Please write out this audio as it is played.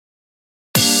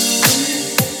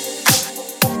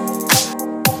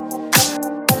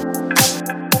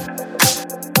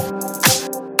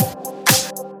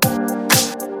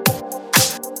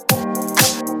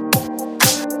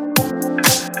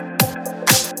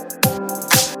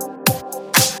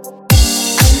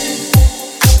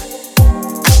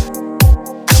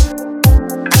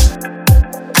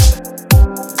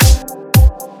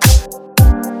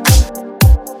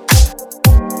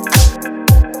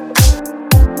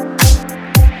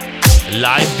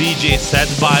Live DJ set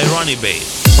by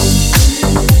Rony-Bass.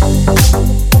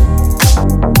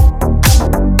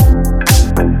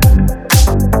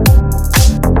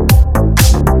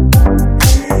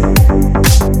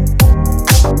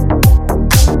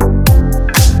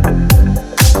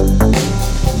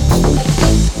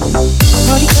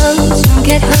 Don't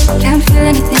get hurt, can't feel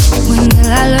anything. When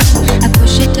will I learn? I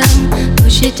push it down,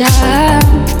 push it down.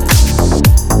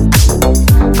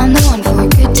 I'm the one for a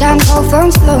good time, call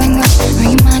phones blowing up,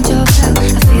 ringing my doorbell.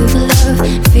 I feel the love,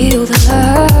 feel the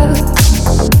love.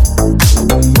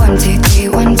 1, 2, 3,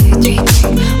 1, 2, 3, drink.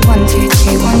 1, 2,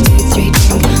 3, 1, 2, 3,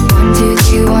 drink. 1, 2,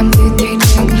 3, 1, 2, 3,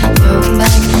 drink. Throw 'em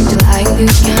back till I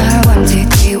lose count. 1, 2,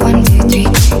 3, 1, 2, 3,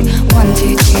 drink. 1,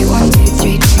 2, 3, 1, 2,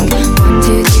 3, drink. 1,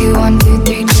 2, 3, 1, 2,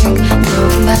 3, drink. Throw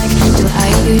 'em back till I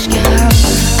lose count.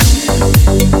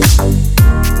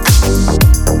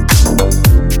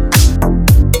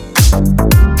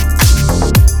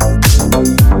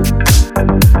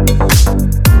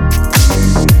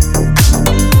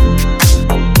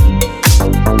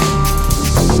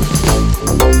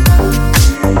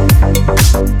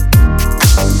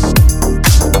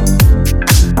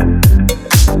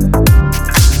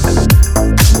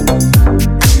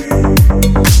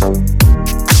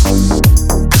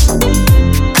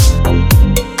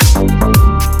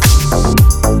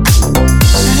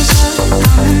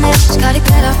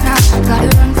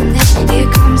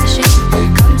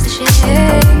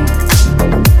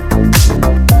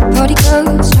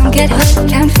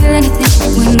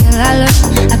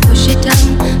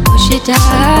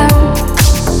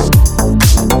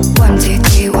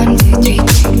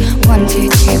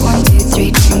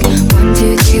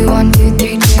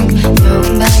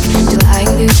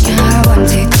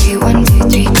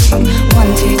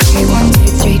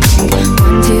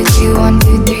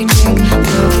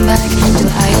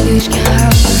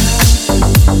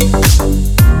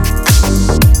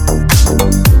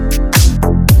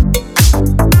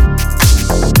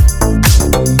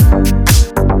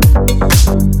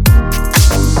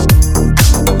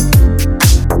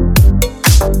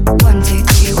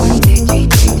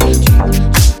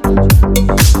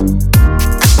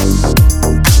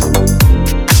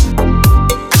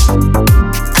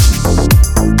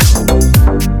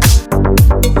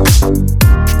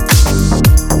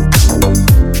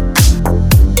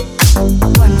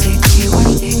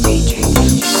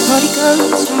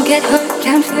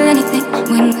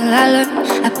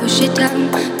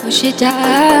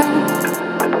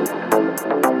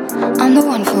 I'm the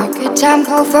one for a good time,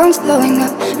 call phones blowing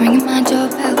up, ringing my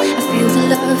doorbell. I feel the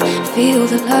love, feel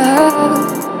the love.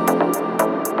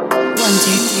 1,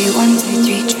 2, 3, 1, 2,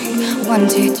 3, drink. 1,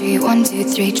 2, 3, 1, 2,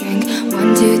 3, drink.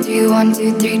 1, 2, 3, 1,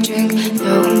 2, 3, drink.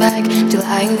 Throw 'em back till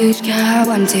I lose count.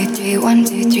 1, 2, 3, 1,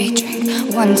 2, 3, drink.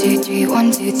 1, 2, 3,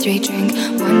 1, 2, 3, drink.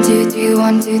 1, 2, 3,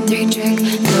 1, 2, 3, drink.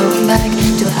 Throw 'em back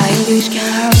till I lose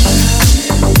count.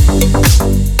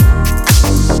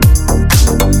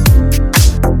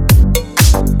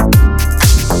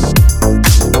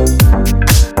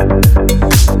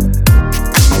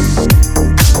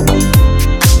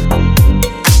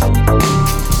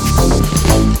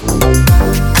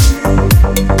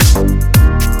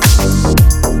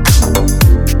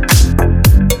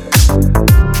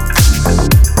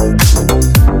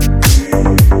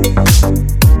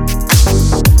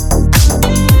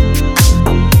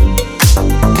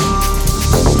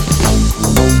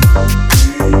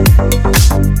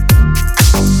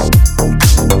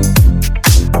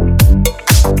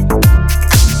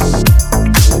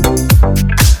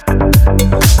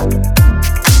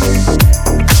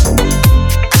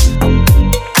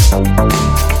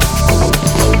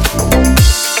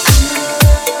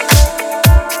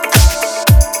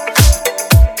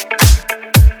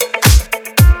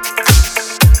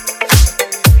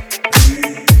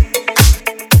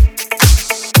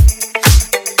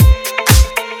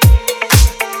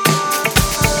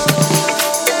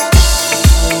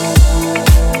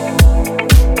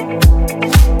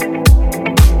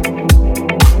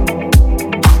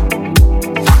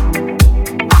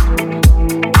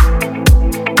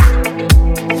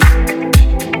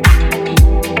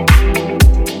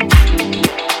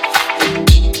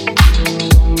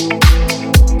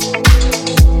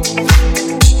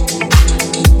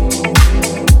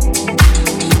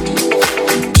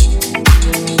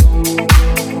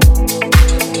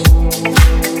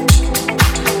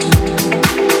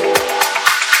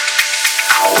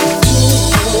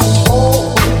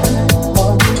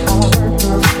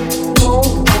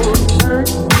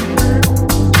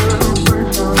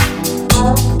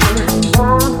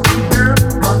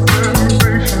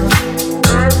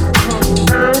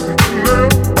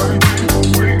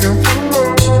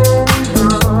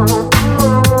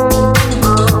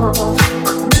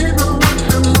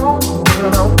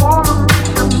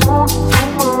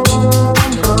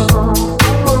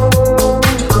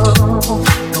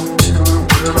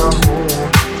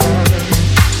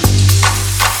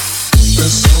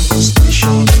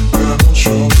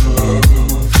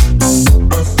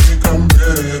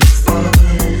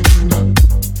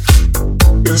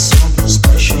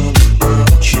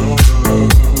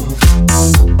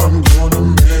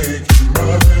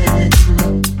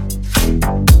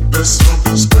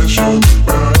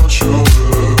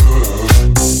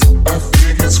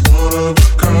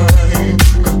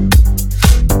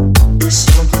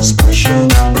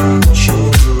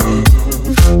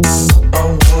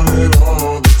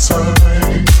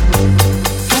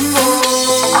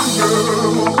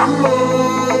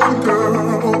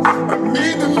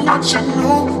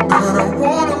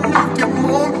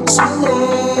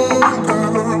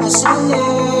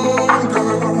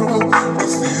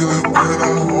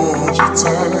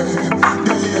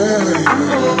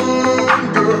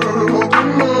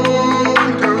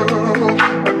 Girl,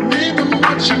 I need to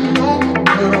let you know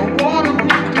that I wanna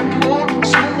make you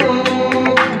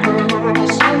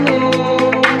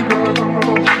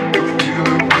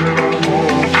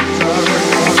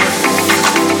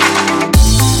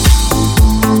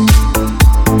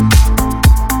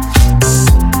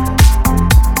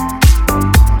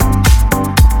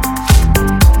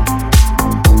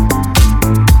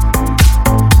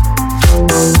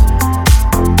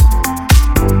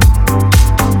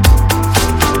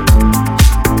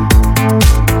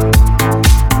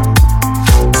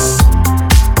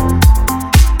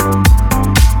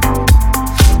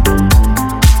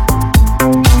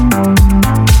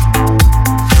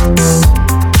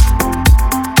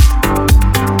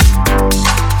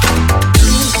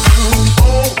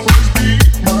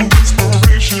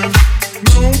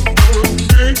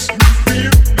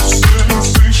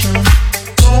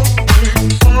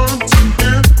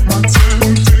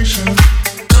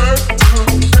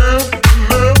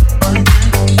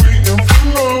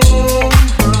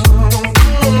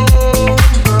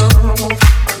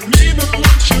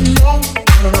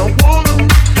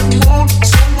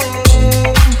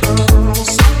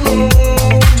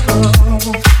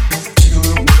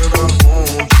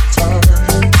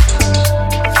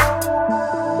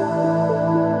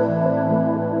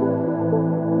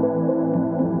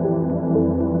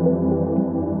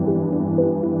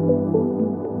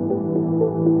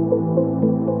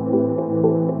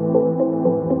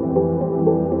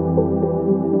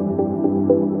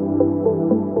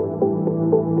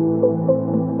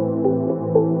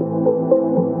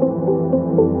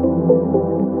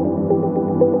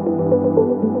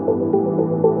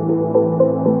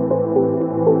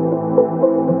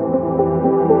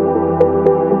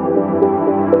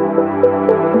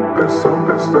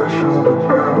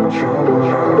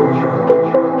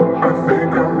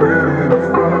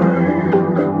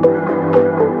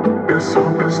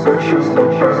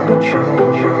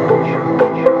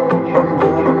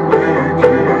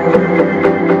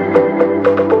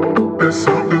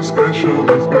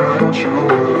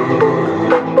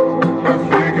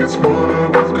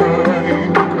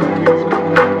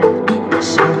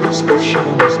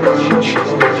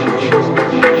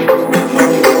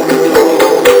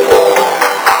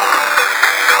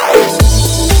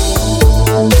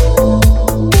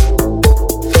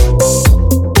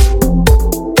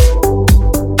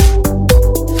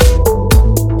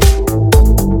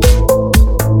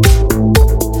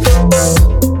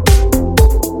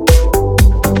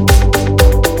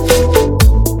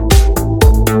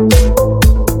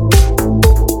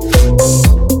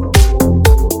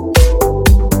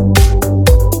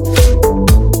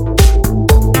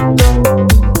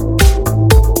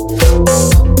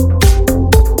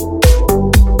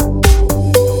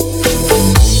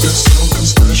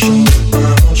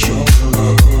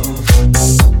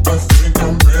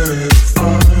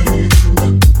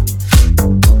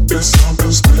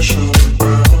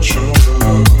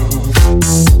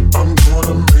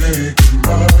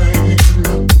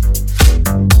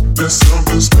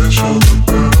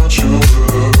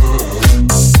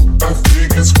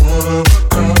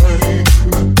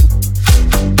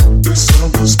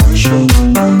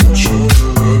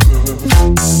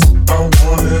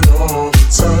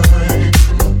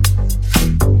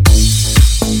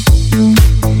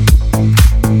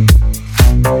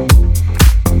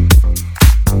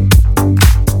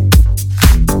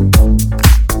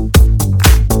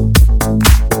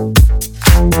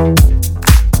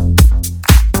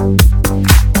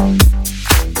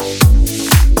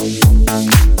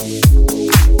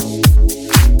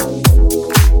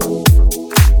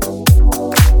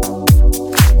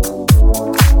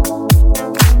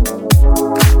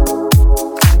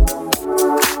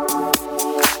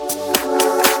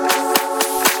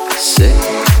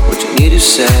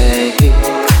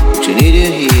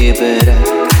here,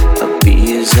 but I'll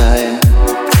be as I am.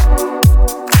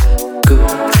 Go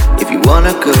if you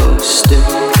wanna go, stay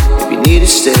if you need to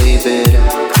stay, but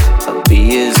I'll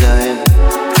be as I am.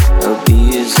 I'll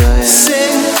be as I am. Say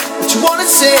what you wanna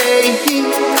say,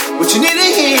 what you need to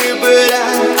hear, but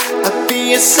I'll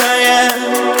be as I am.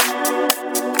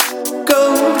 Go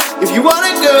if you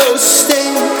wanna go,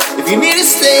 stay if you need to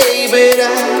stay, but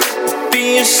I'll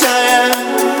be as I am.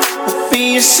 I'll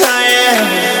be as I am.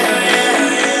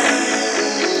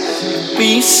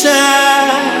 Be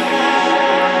sad.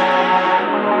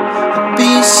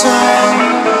 Be sad.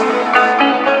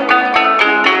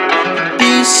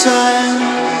 Be sad.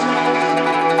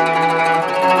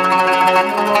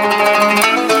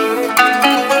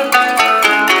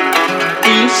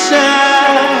 Be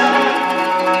sad.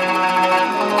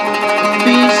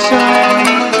 Be sad.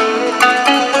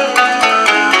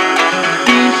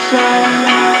 Be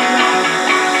sad.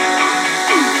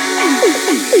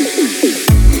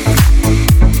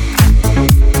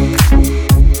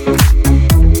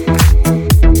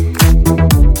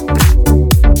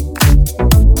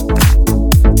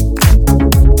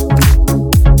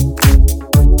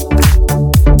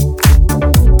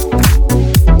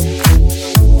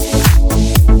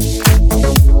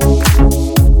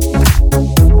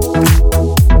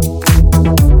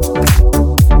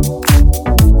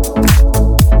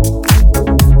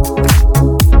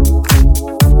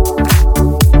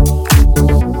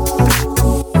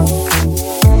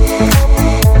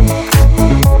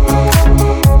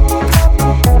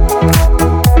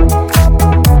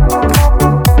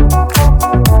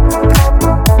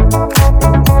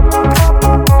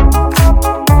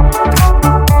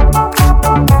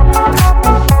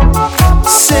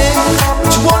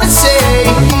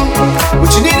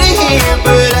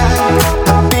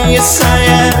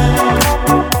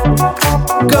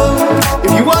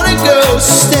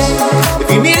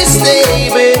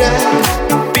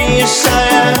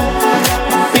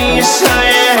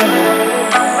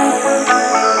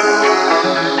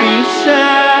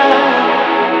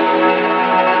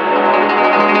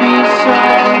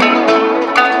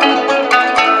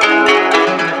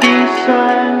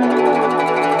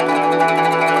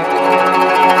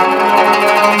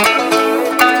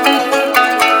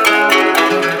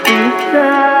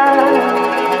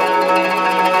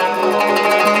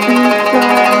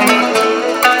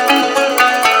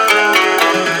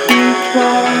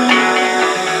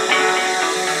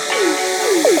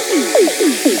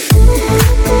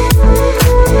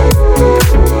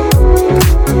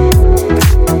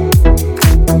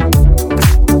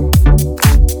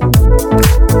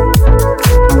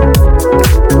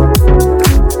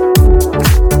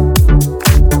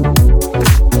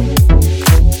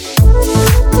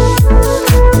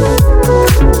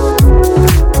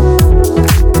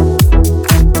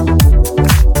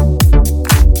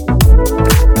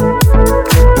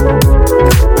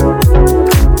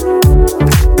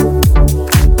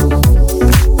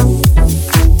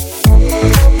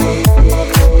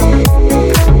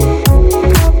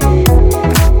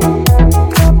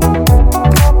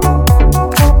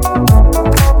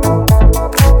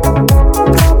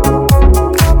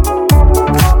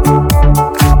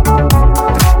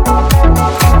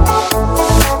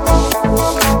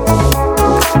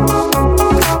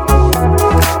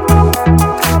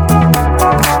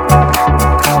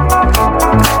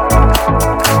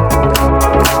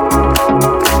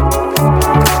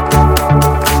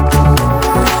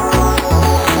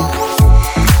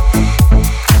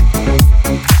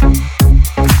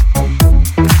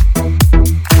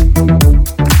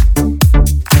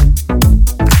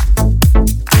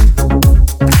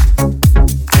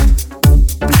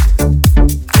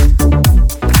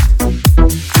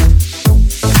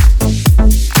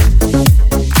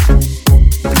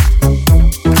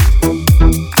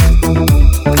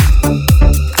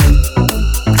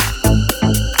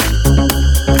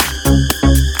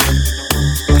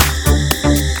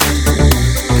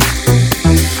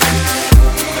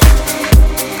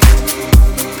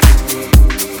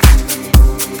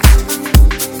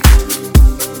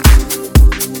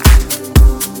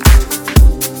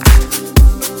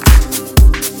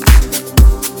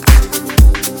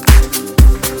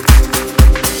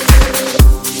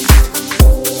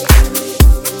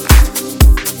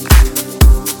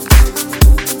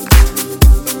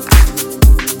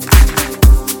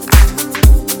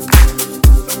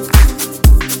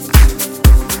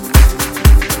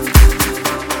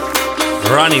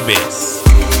 Rony-Bass.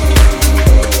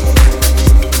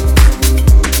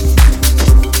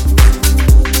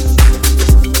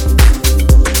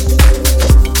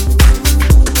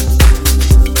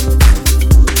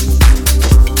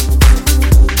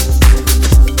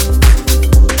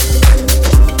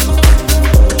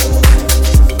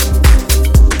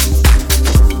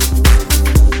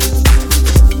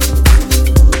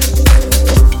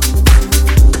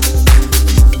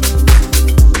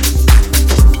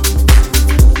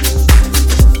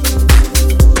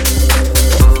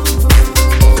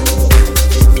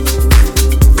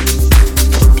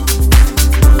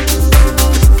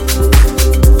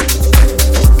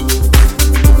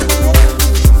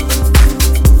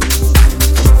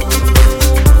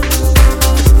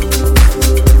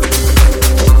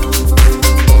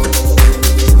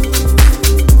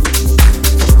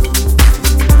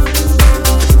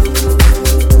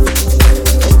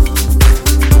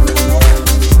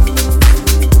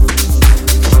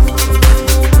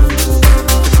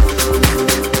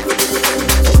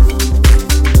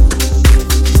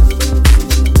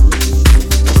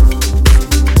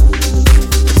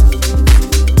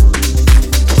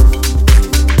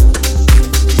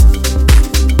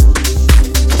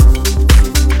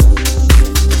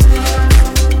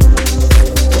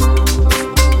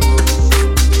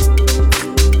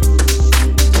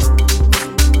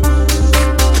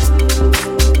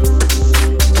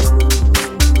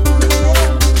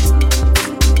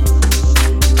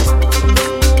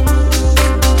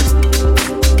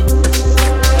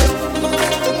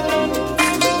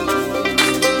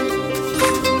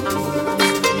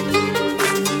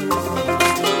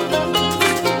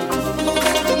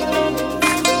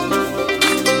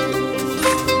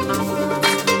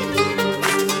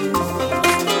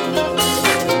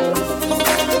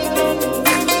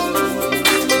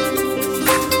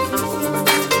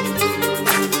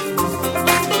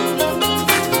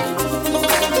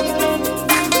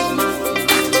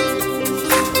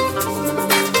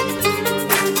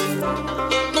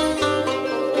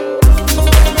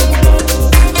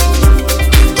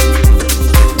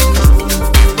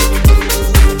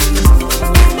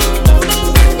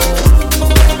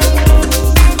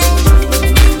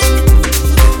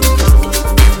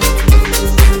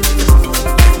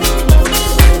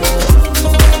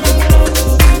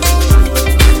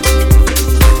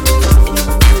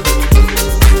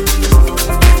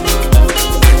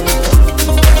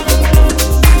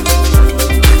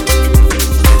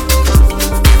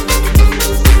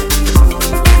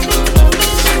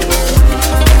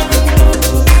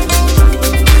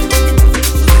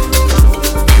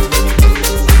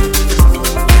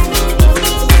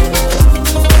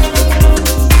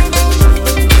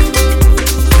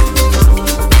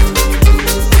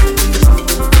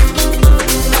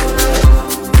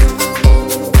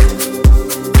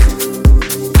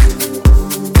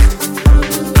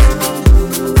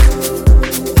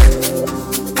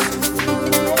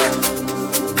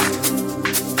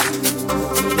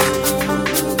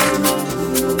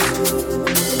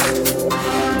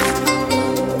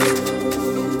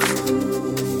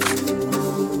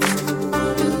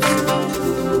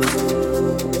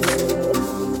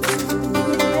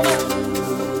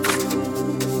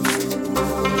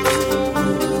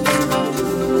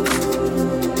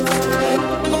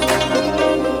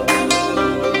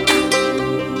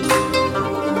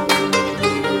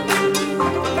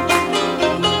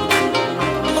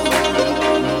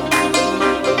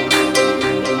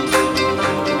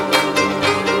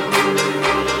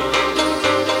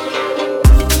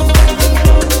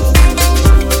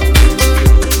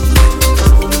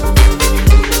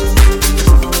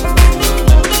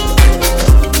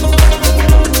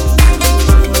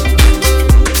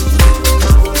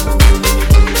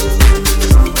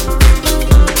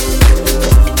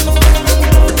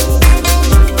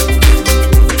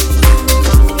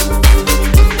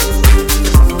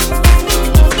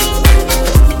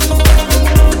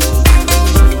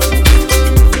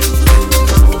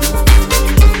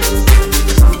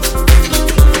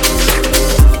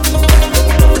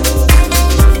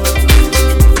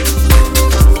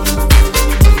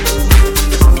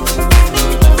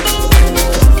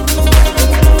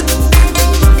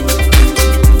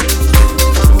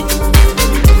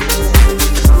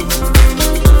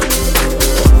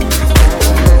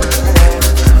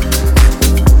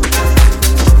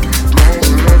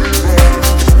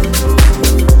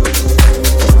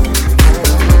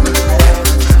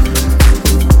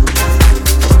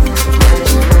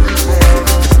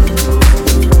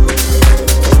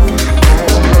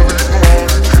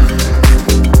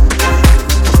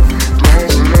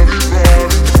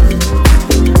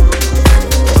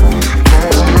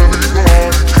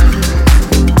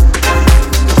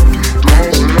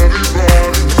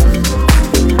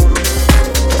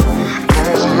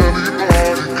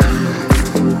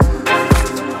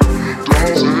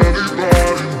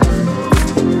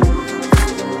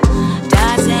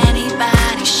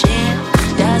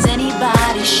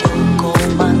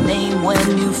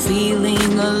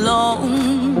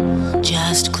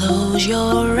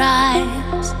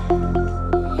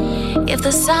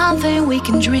 there's something we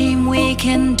can dream, we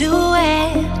can do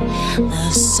it.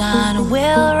 The sun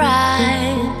will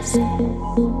rise.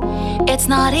 It's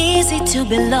not easy to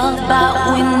be loved, but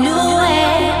we knew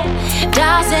it.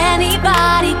 Does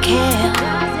anybody care?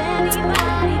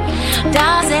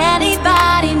 Does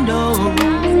anybody know?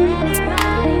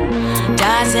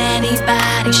 Does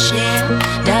anybody share?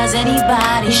 Does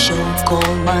anybody show?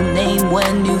 Call my name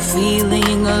when you're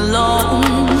feeling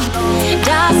alone.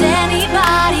 Does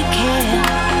anybody care?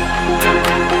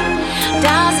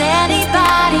 Does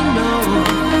anybody know?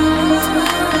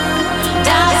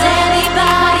 Does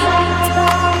anybody?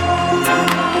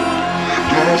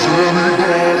 Does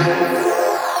anybody?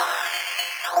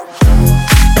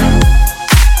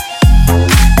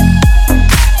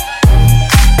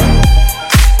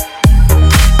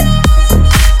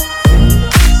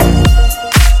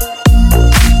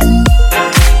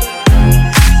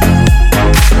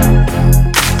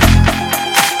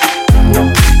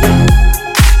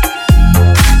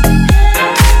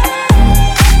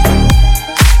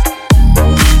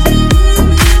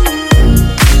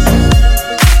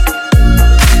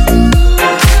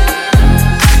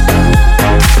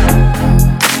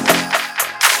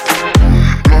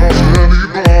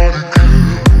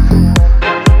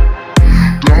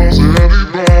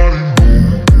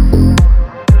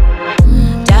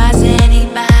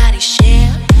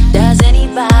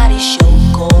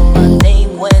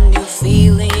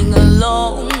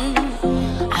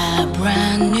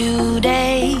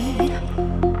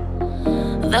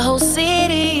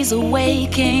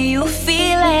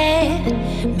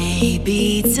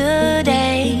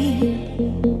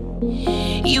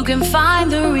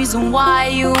 Why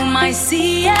you might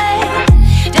see it.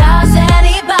 Does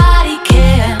anybody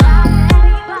care?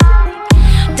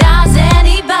 Does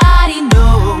anybody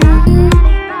know?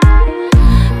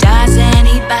 Does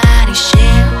anybody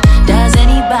share? Does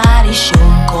anybody show?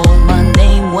 Call my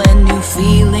name when you're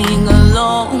feeling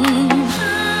alone.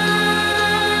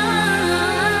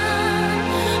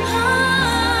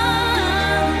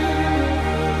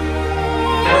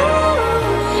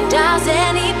 Does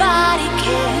anybody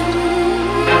care?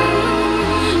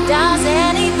 Does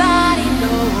anybody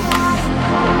know?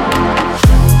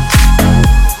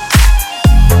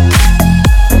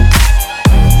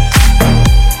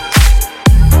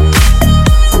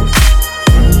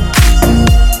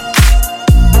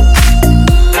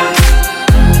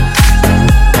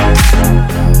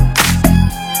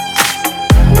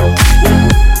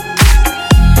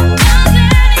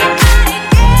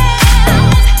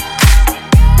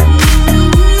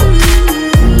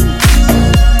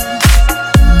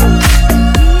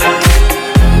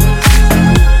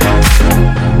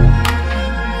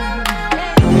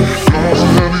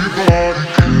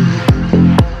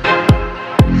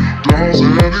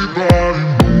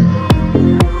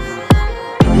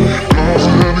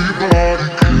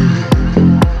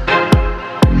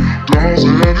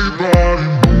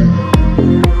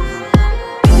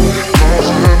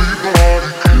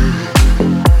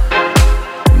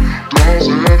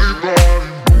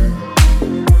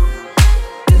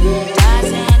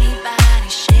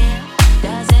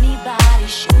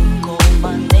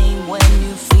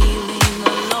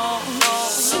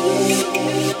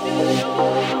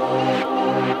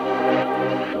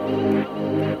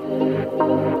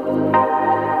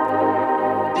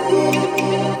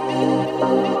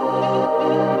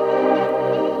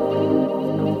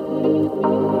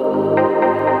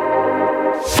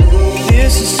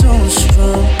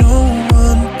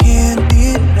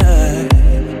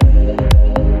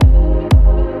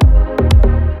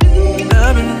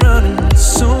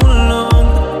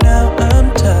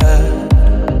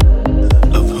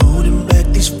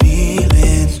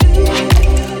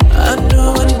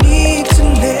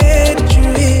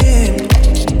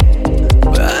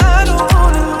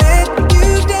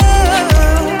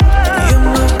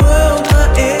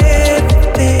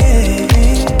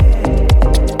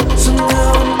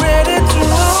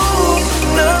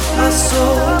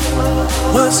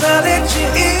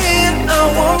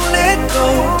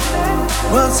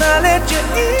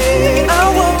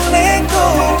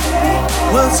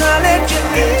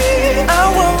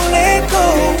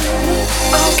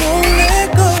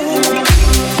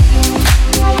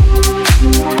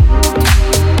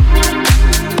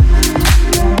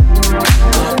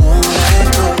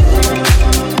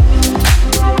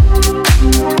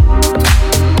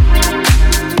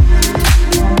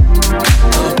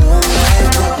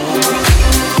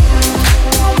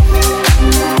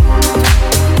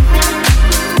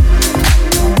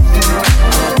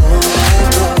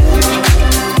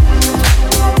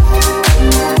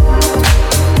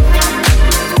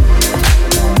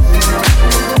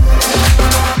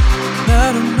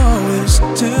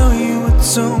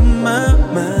 what's on my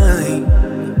mind.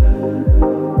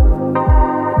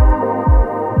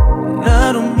 And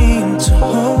I don't mean to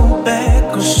hold back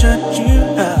or shut you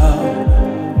out.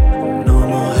 No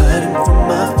more hiding from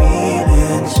my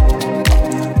feelings.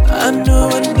 I know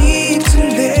I need to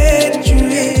let you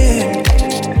in,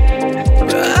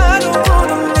 but I don't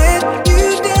wanna let you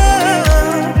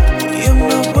down. You're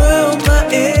my world, my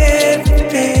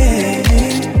everything.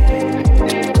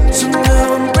 So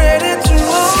now I'm ready to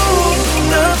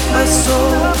open up my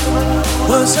soul.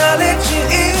 Once I let you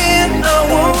in, I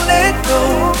won't let go.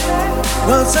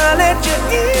 Once I let you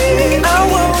in, I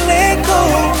won't let go.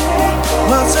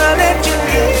 Once I let you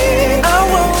in, I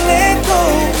won't let go.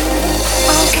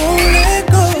 I won't let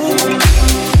go.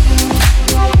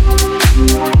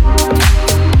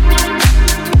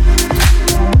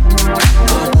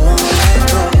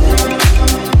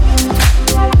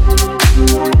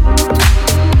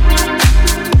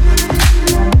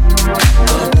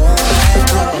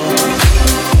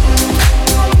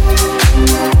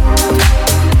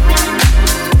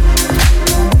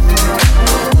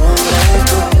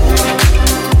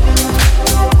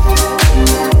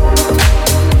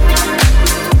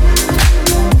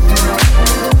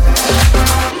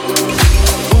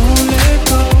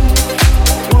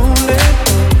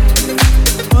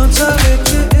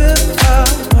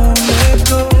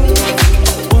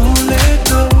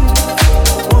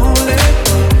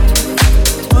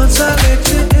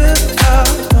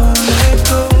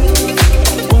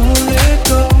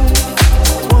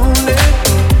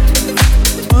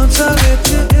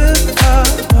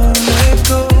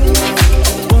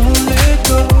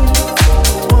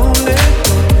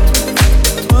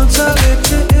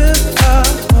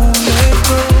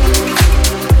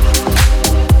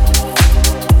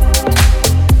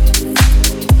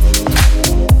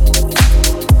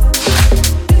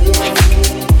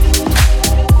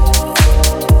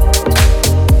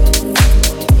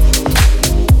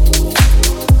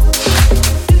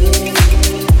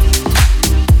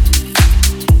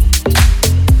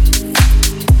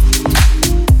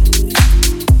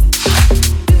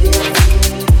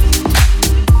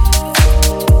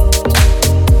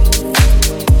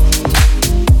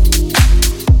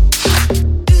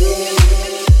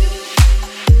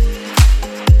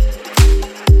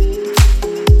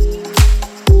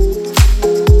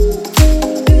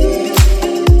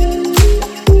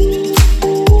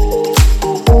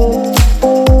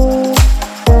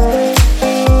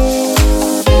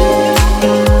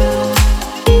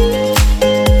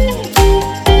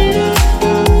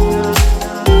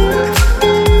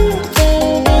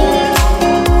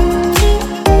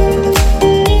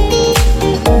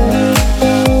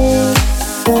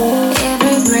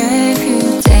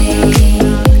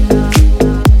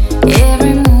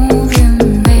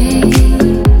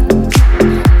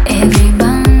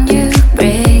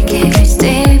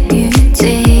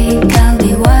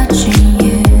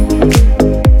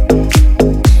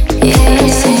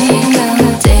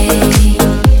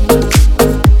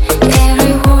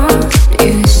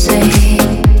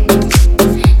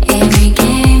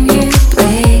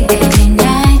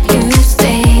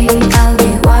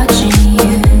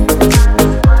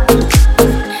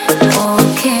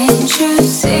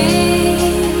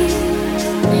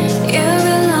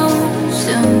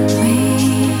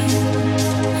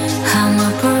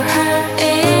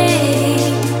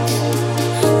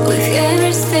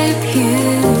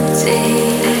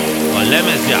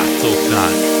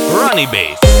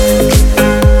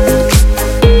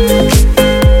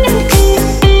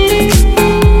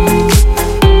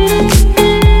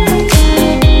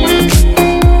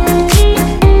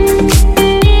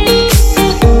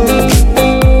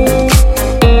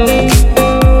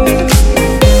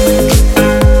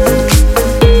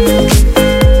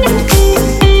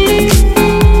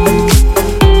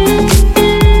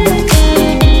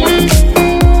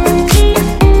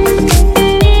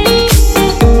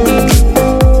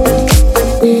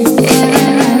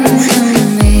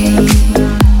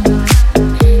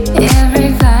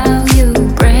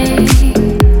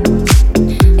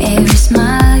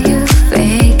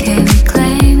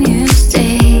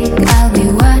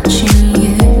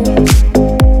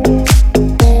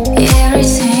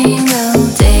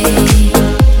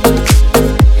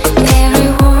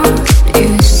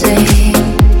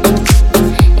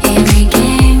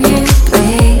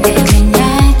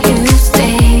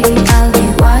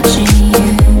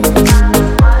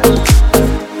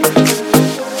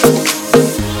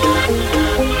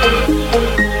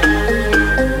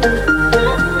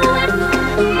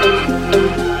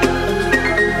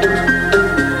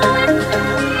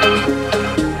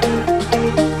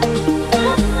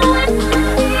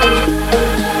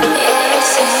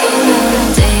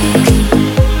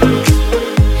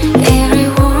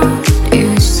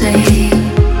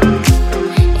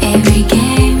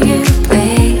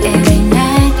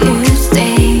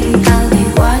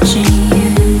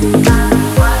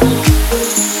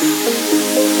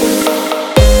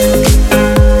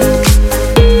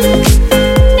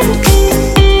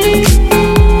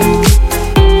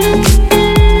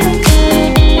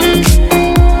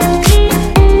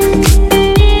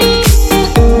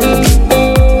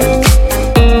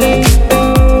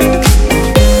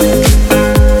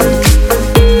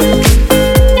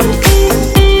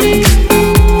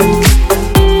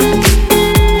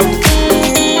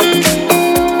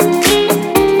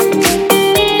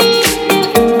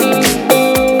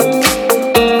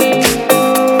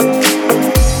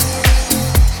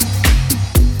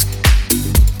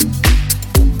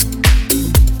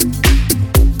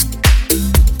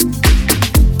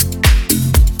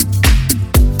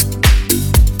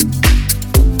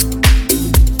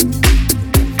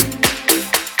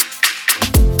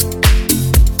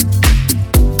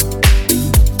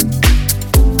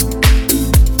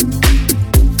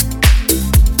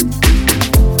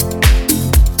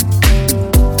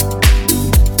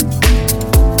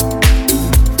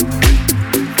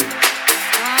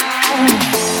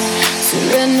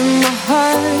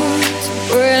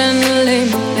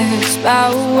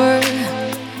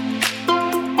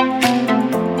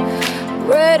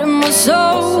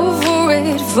 soul for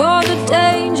it, for the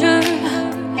danger.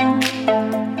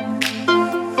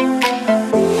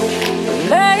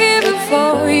 Lay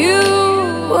before you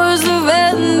was the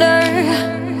vendor.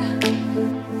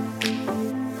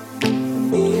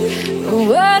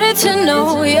 Wanted to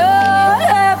know your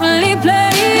heavenly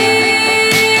place.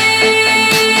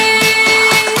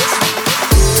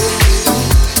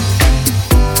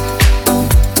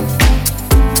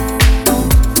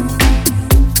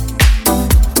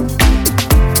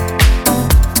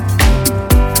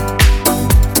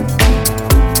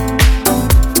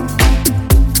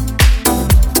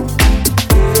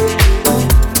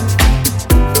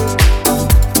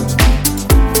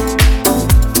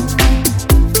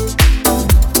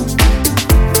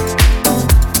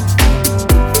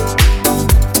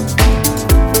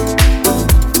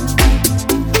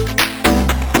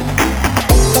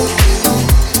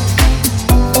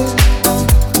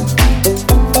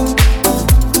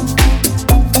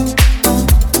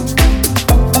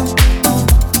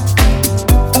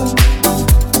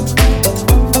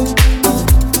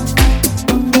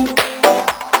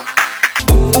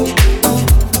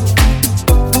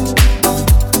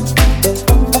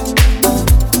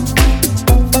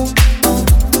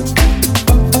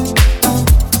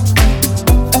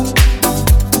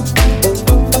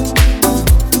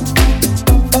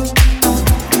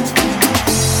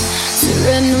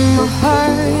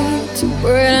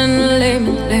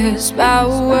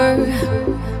 Power,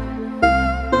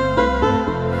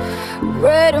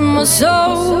 ready my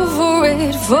soul for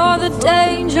it, for the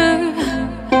danger.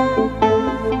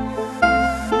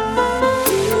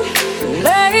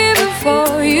 Lay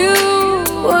before you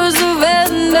was a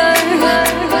vendor.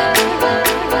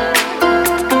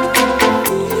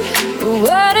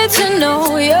 Wanted to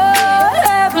know your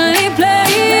heavenly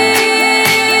place.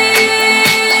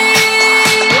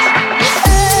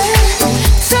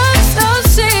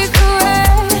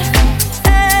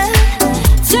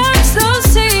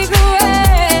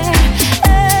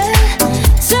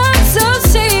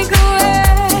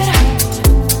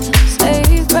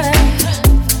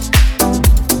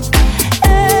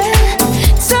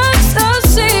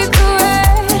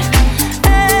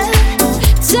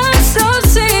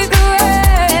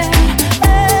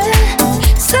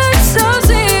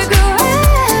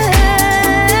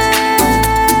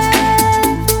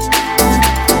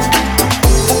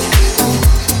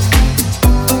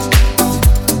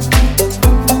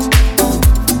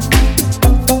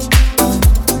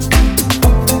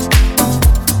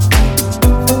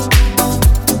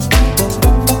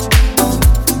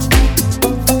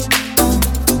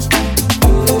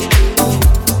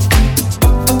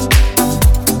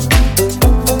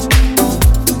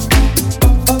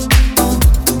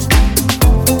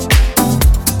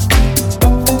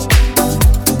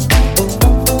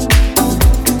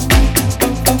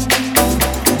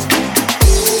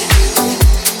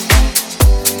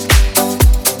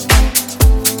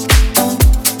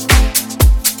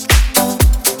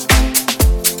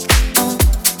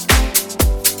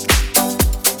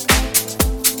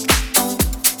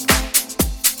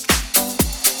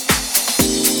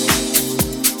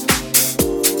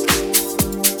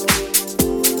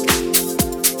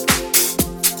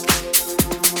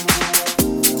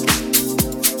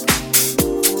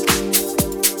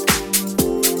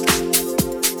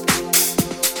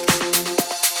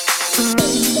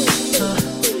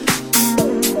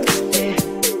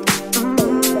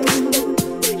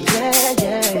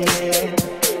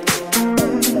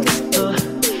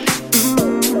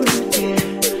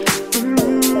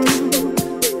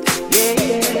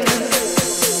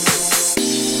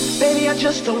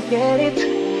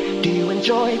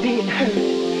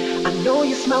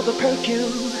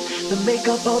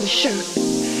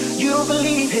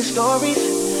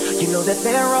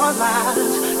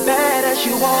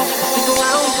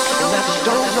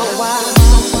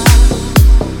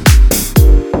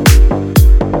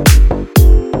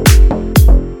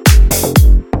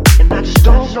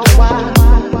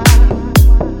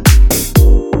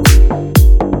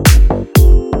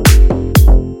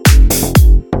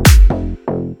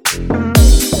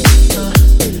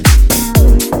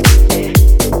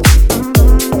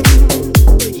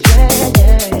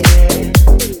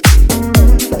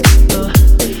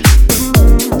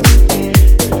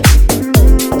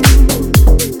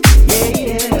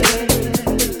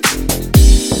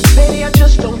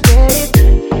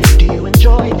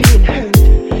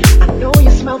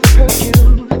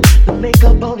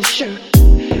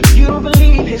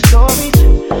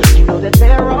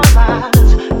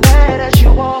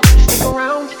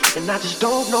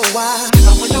 don't know why.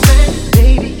 I was your man,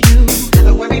 baby, you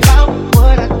never worry about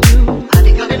what I do. I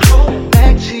be coming home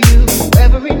back to you.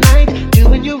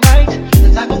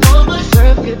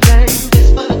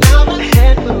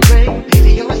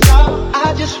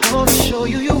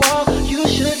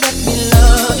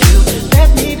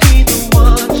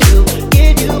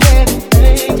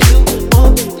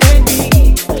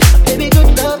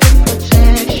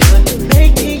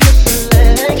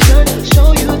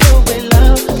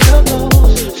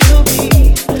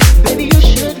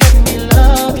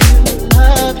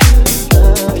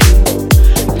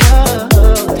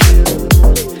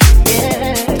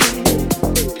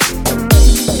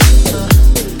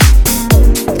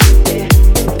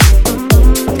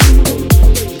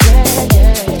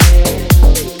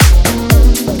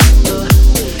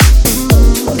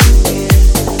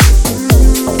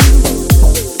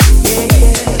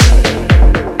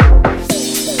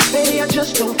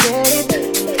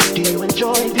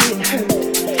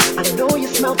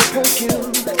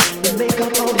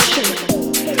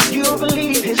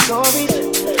 stories.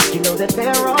 You know that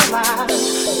they're all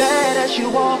lies. Bad as you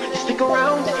are, you stick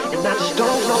around, and I just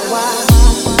don't know why.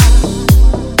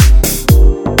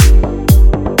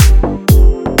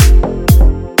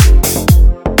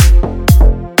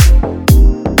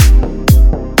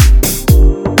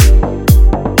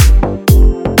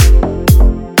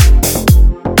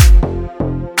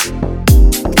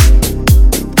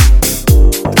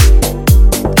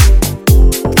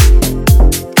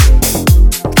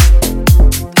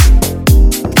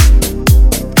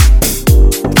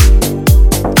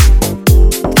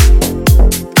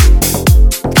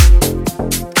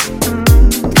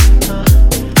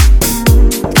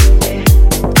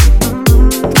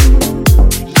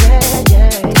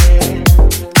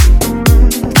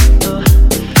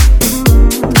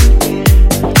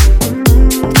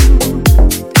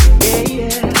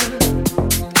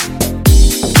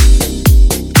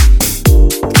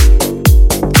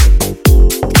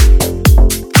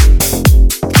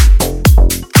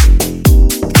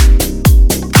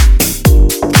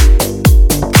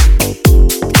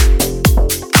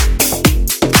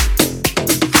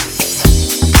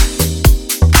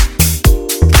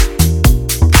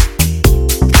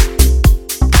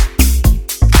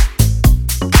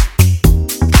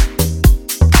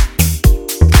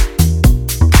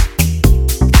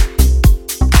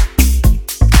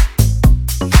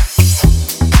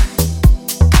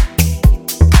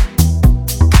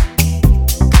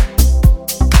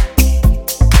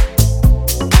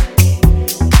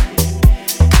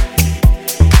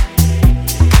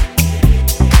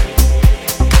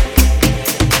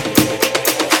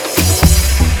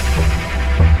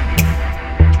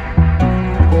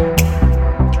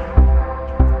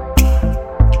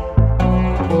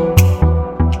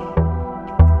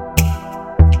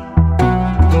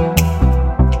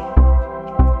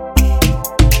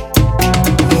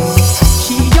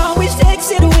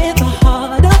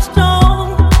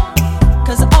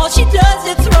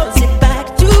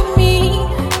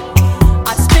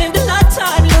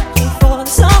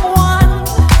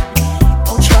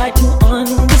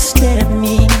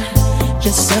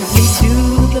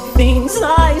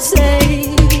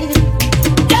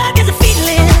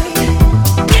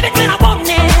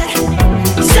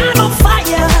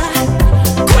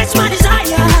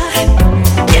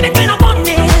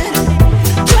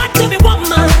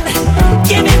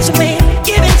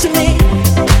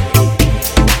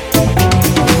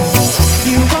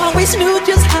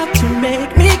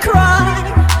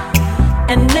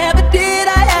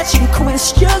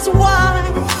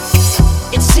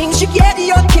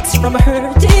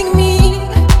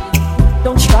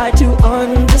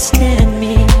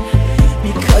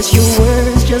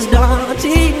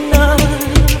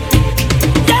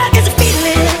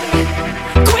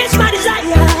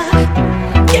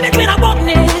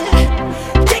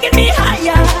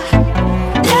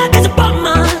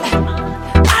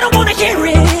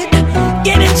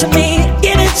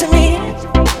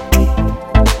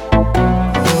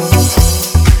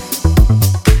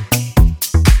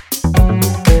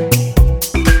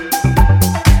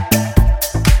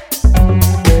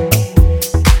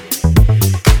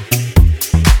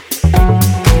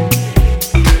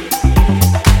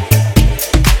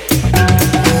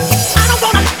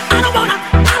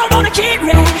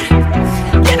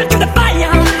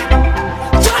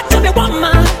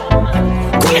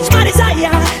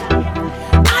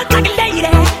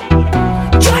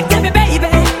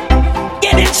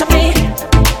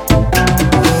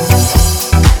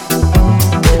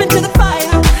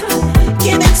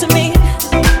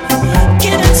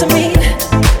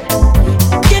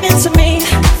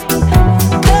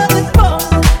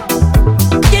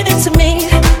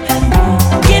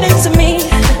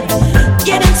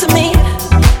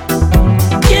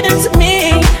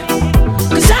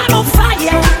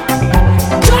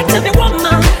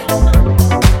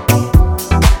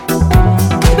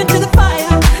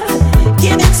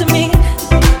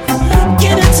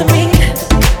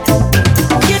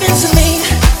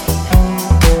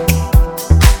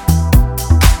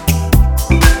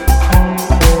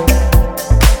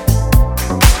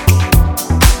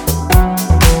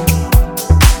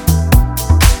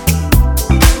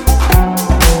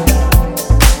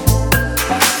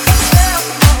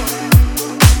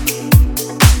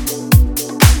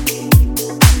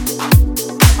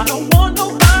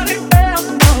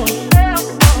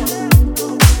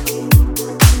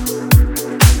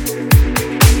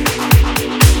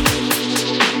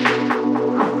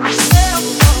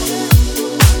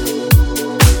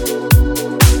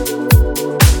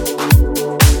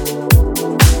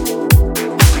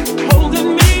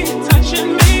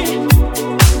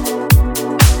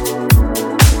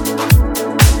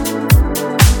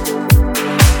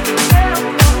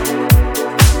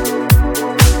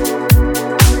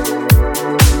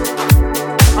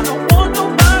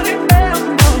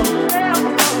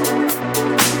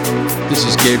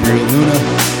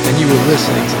 and you were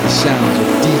listening to the sounds of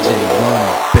DJ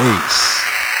Rony-Bass.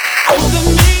 Holding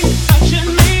me, touching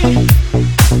me.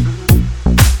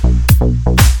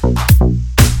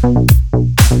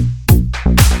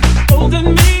 Holding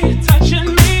me, touching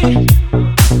me.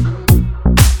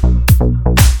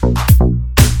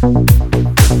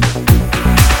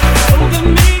 Holding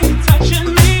me, touching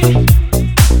me.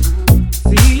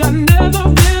 See, I never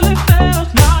really felt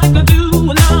like I do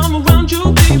when I'm around you,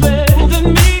 baby. Holding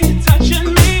me, touching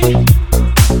me.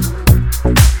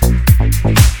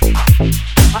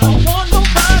 I don't want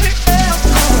nobody else.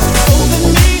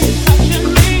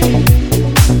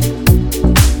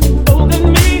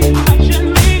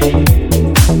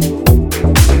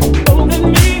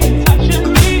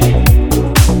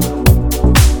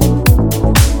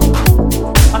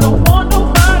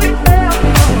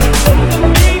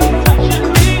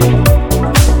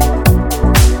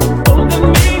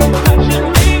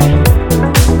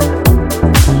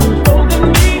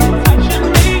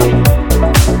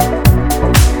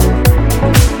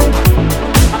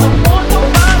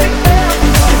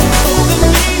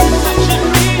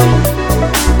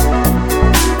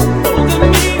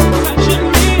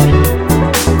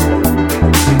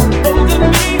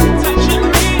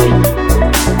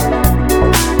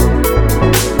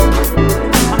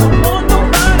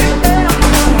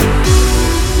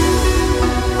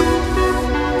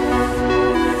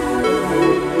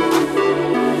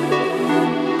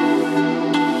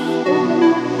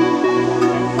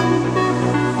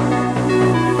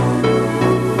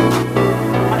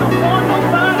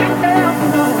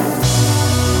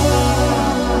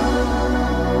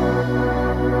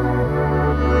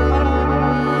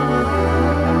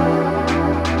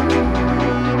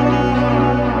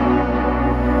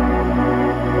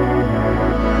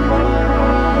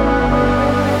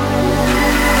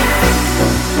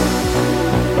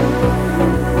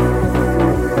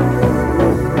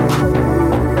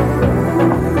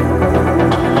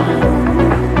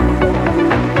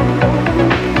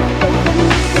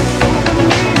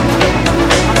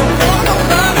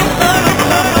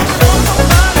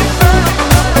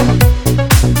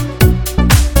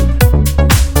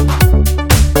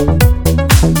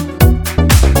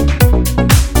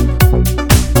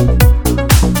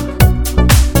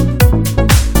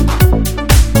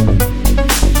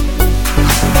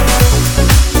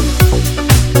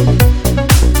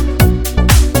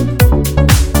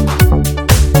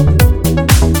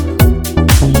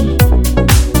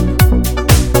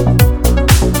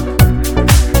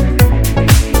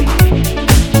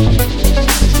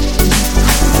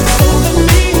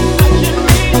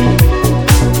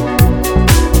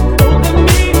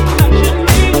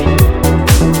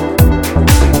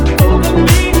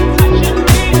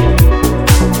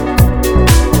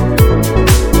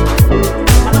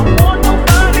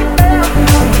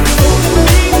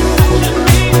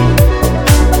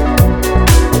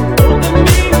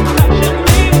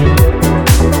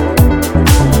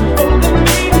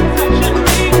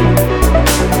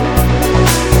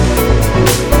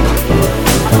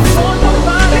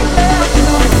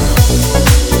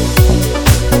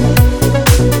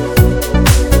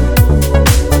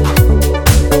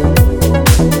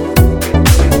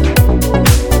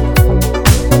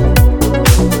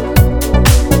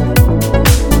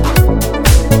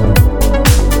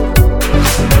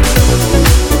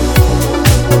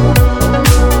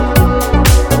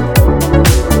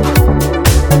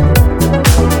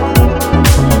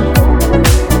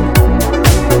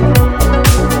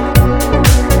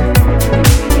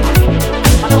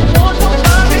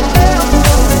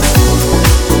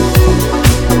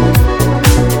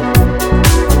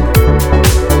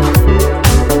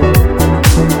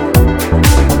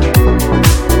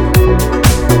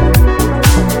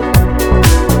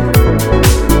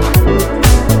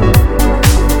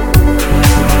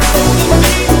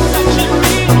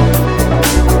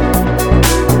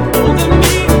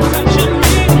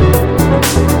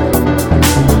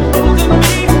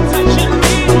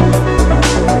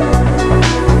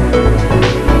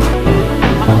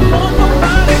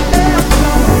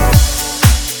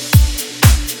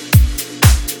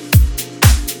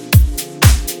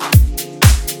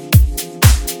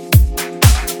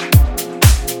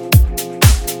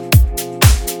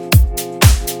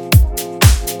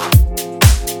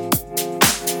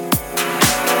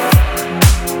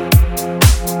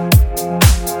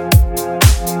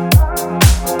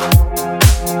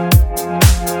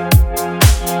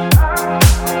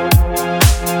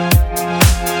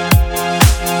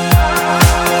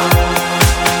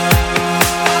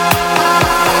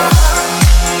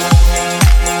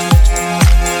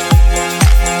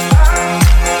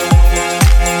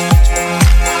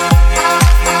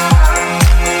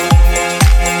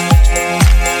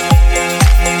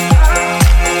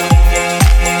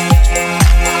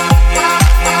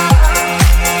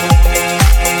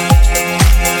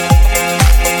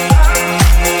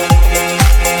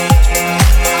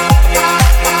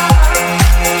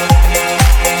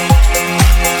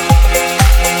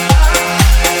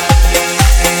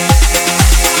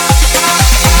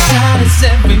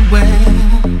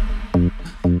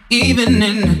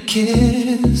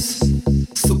 kiss.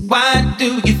 So why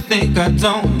do you think I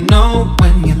don't know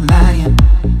when you're lying?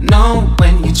 Know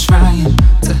when you're trying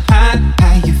to hide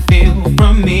how you feel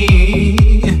from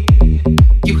me.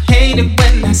 You hate it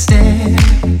when I stare.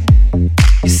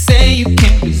 You say you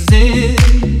can't resist.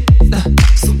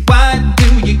 So why do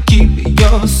you keep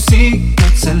your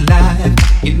secrets alive?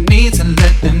 You need to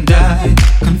let them die.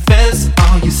 Confess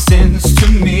all your sins to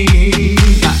me.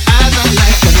 My eyes are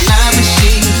like a lie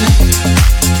machine.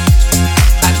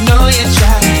 I know you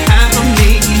try to hide from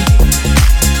me.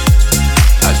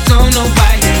 I don't know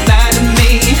why you lie to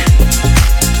me.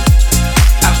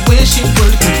 I wish you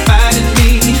would confide in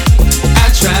me. I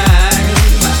tried.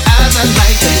 My eyes are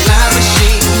like a lie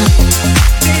machine.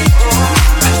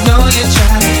 I know you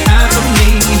try to hide from me.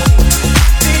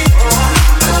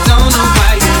 I don't know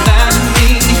why you lie to me.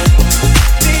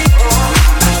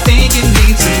 I think you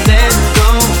need to let go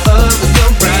of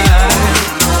your pride.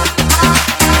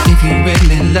 If you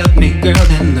really love me, girl,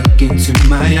 then look into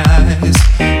my eyes.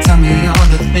 Tell me all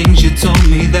the things you told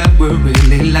me that were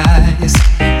really lies.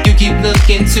 You keep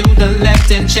looking to the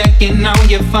left and checking on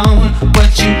your phone.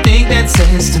 What you think that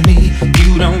says to me?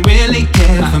 You don't really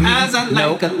care for me. My eyes are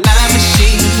like a lie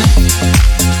machine.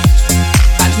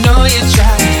 I know you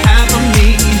try to hide from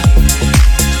me.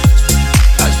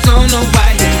 I don't know why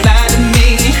you lie to me.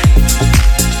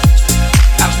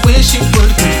 I wish you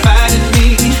would confide in me.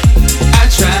 I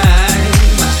tried.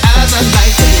 My eyes are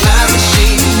like a lie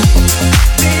machine.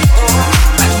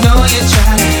 I know you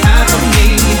try to hide from me.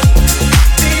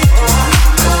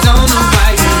 I don't know why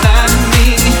you lie to me.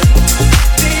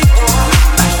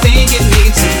 I think you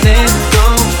need to let go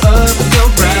of your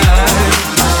pride.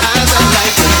 My eyes are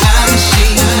like a lie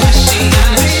machine.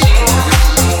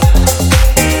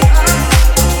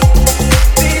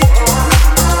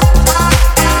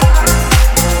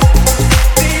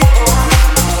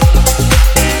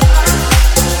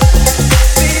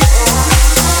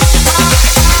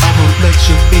 I won't let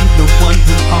you be the one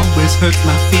who always hurts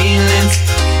my feelings.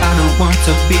 I don't want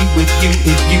to be with you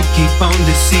if you keep on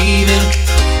deceiving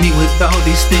me with all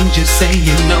these things you say.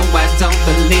 You know I don't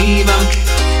believe them.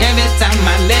 Every time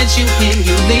I let you in,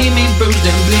 you leave me bruised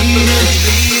and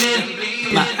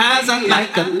bleeding. My eyes are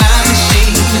like a lie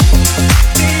machine.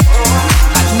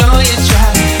 I know you try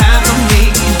to hide from me.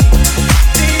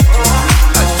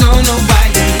 I don't know why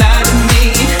you lie to me.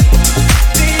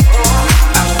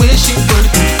 I wish you would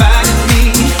confide in me.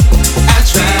 I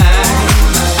tried.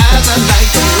 My eyes are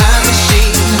like a lie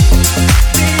machine.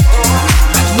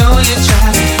 I know you try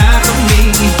to hide from me.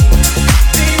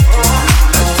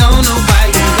 I don't know why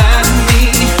you lie to me.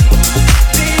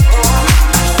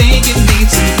 I think you need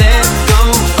to let go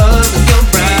of your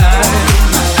pride.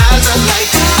 My eyes are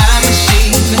like a lie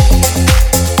machine.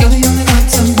 You're the only one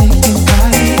to make it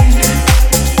right.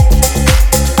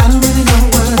 I don't really know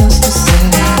what else to say.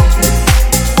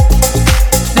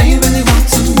 Now you really want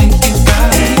to make it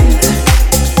right.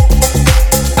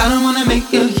 I don't wanna make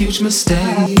a huge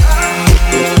mistake.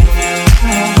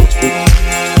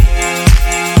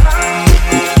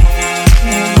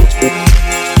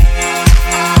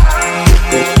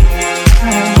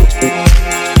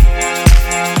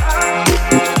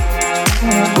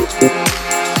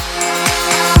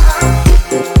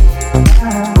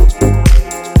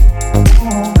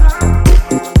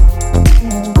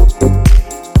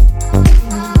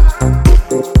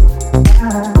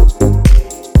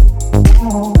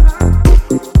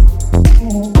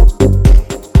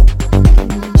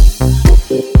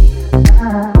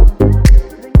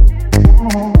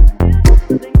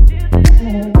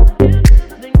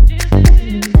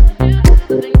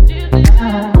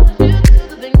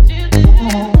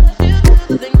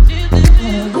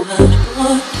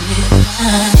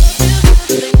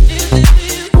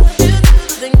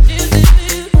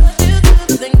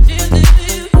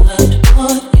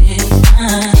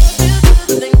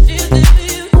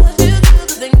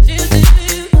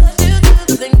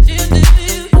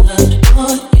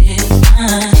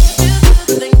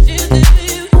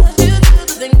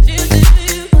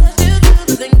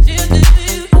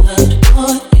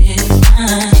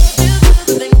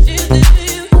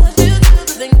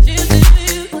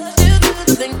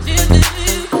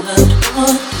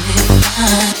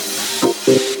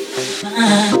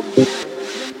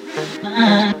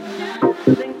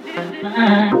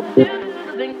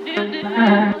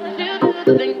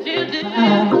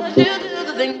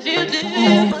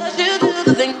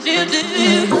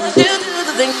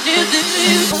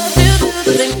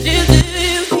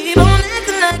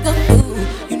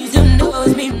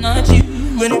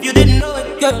 And if you didn't know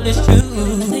it, girl, it's true.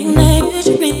 I think that you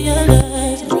should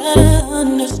realize and try to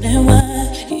understand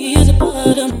why he is a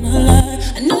part of my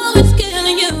life. I know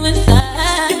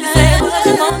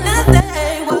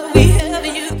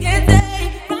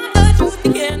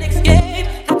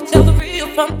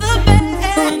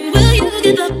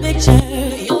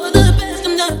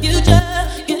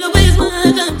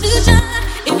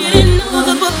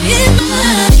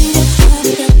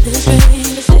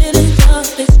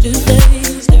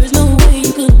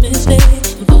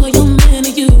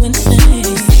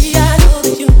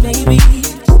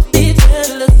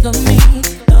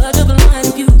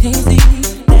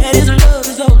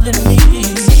holding me.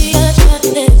 See, I tried to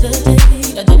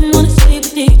hesitate. I didn't wanna say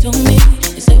what they told me.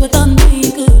 They said without me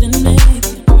you couldn't make it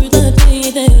through the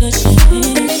day that I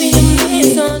changed. Maybe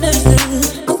it's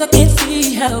understood, 'cause I can't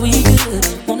see how we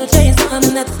could wanna change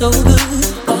something that's so good.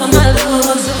 All of my love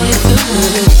was only too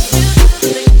good.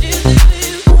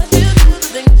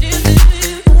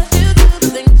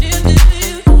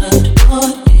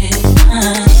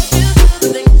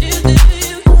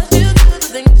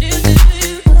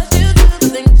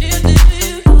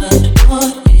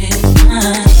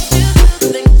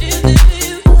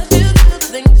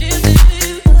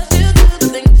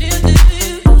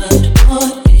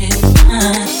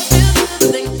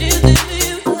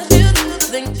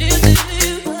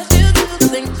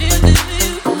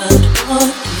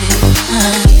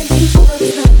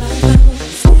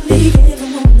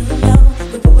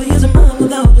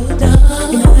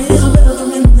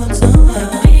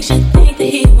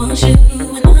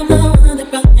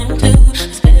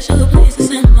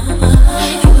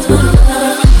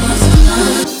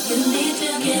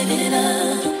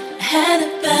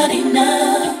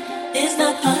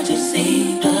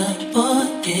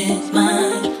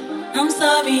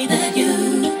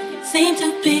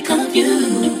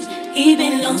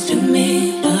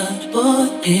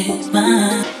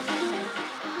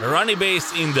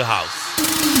 Rony-Bass in the house.